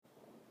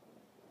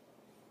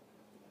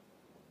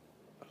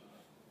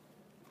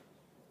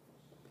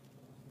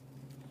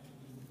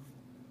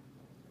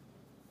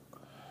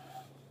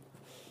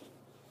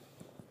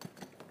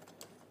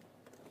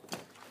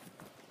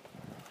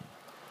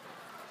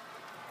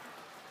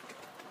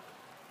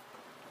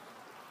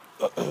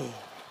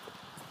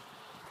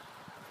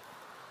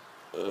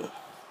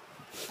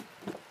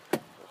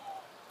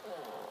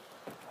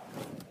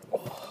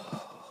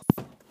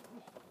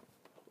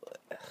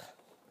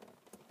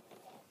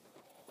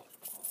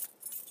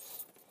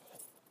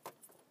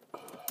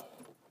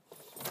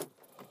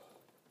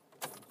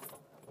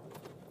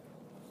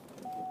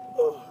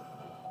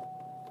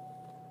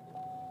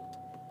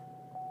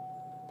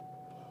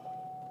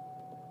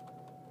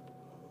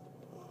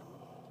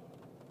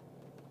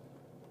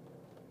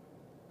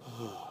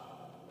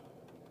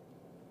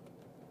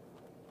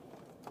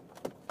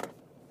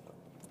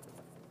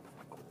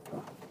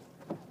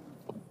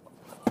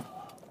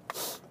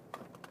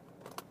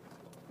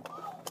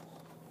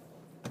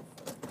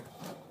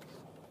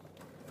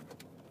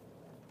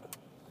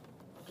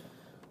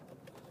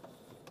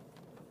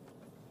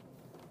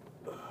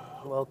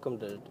Welcome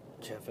to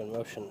Jeff in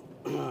Motion.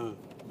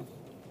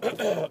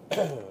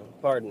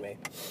 Pardon me.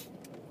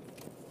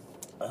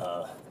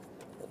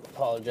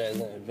 Apologize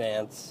in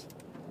advance.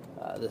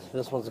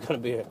 This one's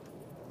going to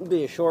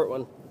be a short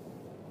one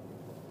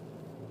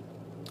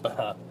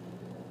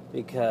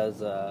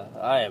because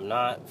I am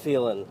not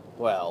feeling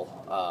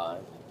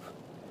well.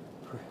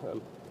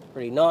 I'm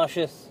pretty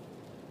nauseous.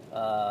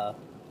 Got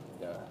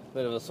a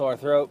bit of a sore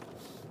throat.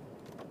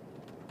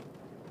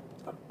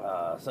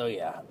 So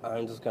yeah,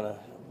 I'm just gonna.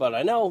 But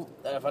I know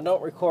that if I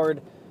don't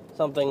record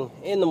something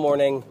in the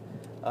morning,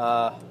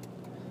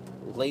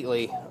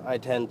 lately I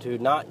tend to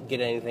not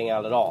get anything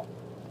out at all.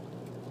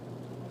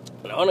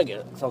 And I want to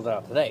get something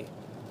out today,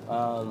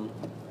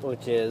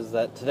 which is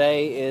that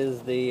today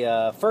is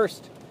the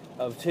first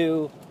of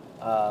two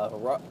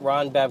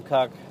Ron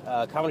Babcock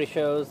comedy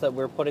shows that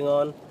we're putting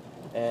on,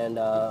 and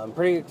I'm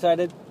pretty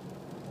excited.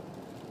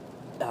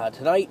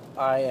 Tonight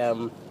I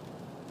am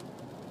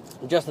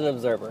just an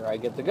observer. I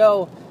get to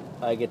go,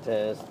 I get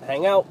to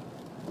hang out,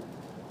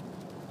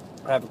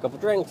 have a couple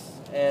drinks,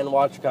 and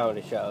watch a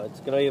comedy show.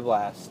 It's going to be a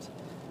blast.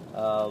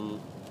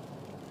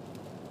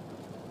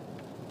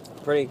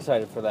 Pretty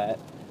excited for that.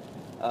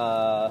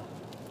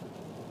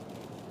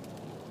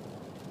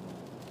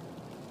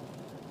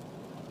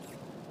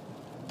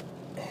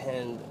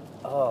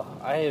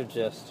 I have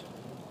just...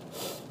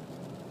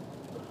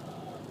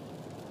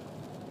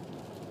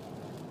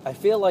 I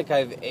feel like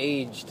I've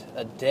aged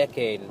a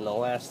decade in the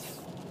last,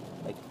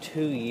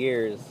 2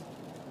 years.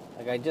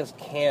 I just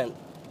can't...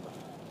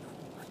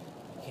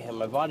 Yeah,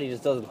 my body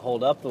just doesn't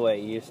hold up the way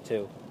it used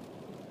to.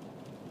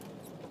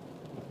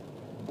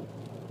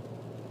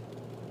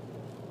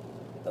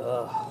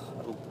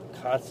 I'm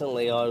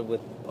constantly on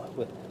with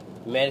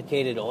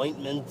medicated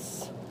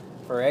ointments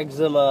for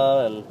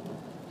eczema and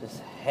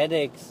just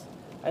headaches.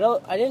 I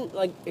didn't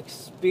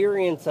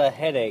experience a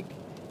headache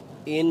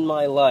in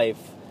my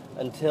life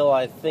until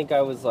I think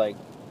I was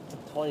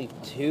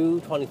 22,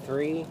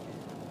 23.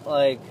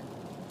 I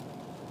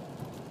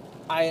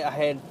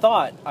had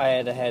thought I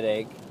had a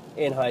headache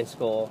in high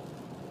school.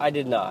 I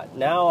did not.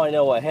 Now I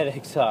know what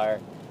headaches are,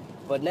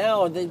 but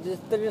now they're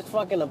just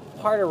fucking a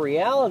part of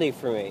reality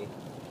for me.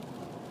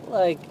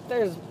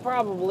 There's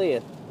probably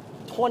a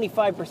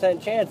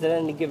 25% chance at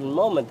any given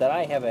moment that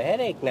I have a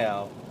headache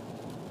now.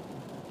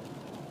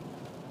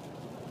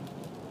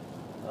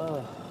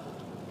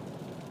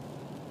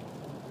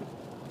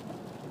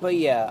 But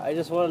yeah, I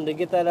just wanted to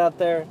get that out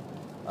there.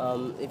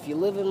 If you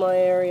live in my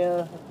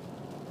area,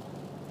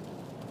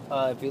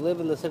 if you live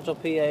in the Central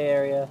PA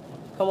area,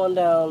 come on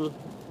down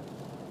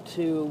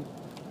to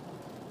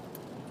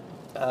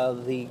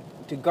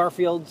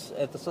Garfield's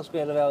at the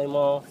Susquehanna Valley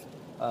Mall.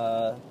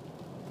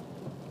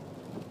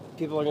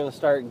 People are going to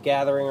start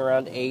gathering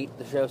around 8.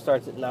 The show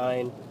starts at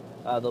 9.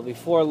 There'll be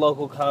 4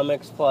 local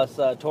comics plus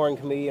touring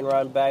comedian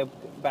Ron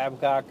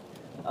Babcock.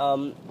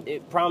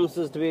 It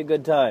promises to be a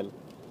good time.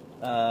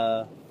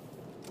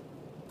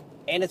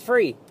 And it's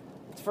free.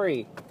 It's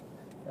free.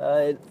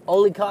 It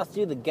only costs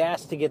you the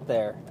gas to get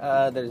there.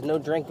 There's no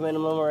drink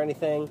minimum or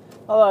anything.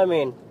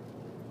 Although,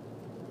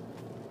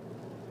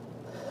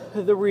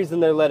 the reason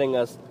they're letting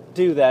us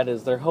do that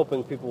is they're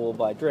hoping people will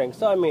buy drinks.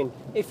 So,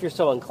 if you're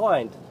so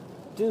inclined,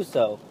 do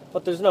so.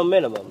 But there's no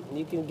minimum.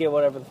 You can get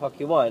whatever the fuck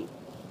you want.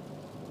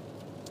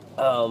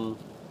 But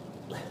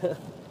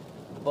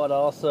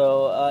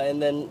also,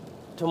 and then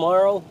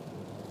tomorrow,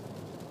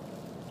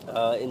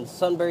 in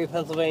Sunbury,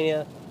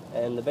 Pennsylvania,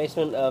 in the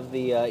basement of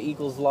the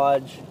Eagles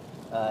Lodge,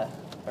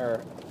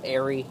 or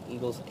Airy,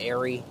 Eagles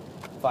Airy,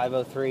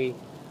 503,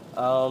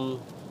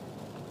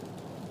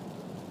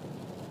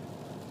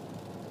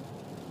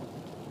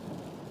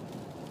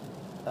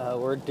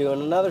 we're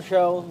doing another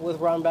show with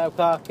Ron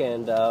Babcock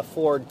and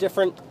 4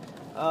 different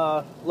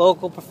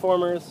local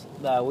performers.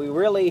 We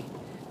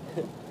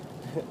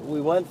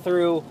went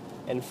through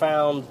and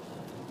found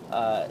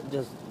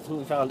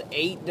we found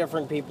 8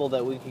 different people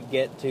that we could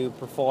get to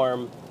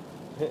perform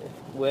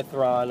with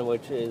Ron,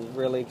 which is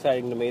really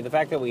exciting to me. The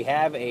fact that we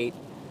have 8,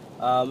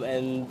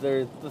 and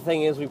the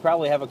thing is, we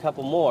probably have a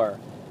couple more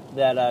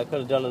that could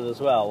have done it as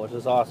well, which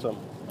is awesome.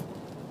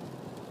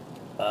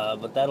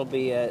 But that'll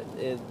be at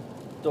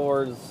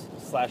doors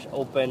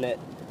 /open at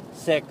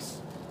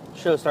 6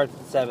 Show starts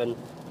at 7.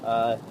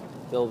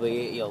 You'll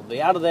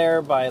be out of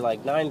there by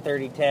like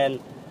 9:30, 10.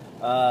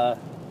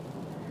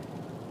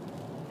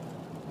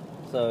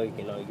 So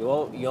you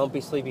won't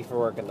be sleepy for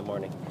work in the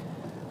morning.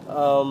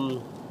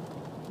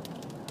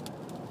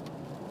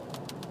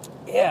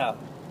 Yeah,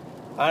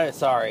 I'm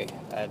sorry.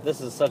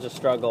 This is such a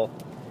struggle,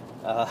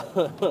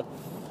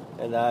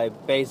 and I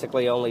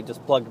basically only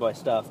just plugged my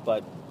stuff.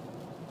 But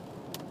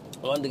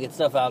I wanted to get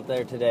stuff out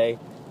there today.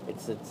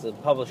 It's a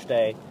published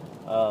day.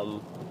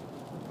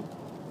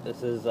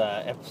 This is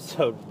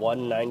episode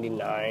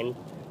 199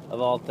 of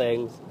all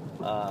things.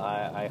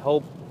 I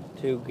hope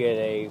to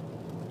get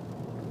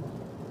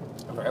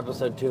for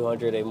episode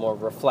 200, a more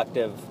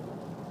reflective,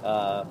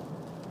 what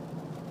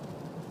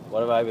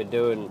have I been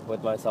doing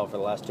with myself for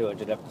the last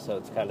 200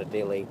 episodes kind of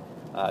daily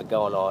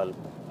going on,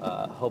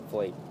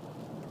 hopefully.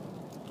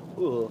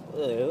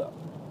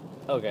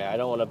 Okay, I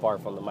don't want to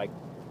barf on the mic.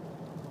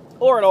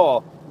 Or at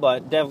all,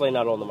 but definitely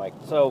not on the mic.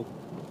 So,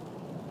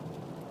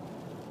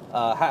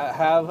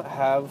 have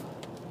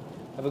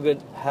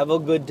a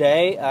good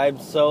day. I'm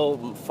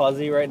so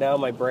fuzzy right now.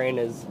 My brain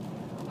is,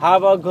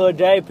 have a good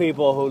day,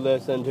 people who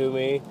listen to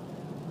me.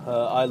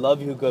 I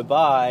love you.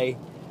 Goodbye.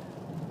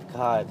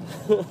 God.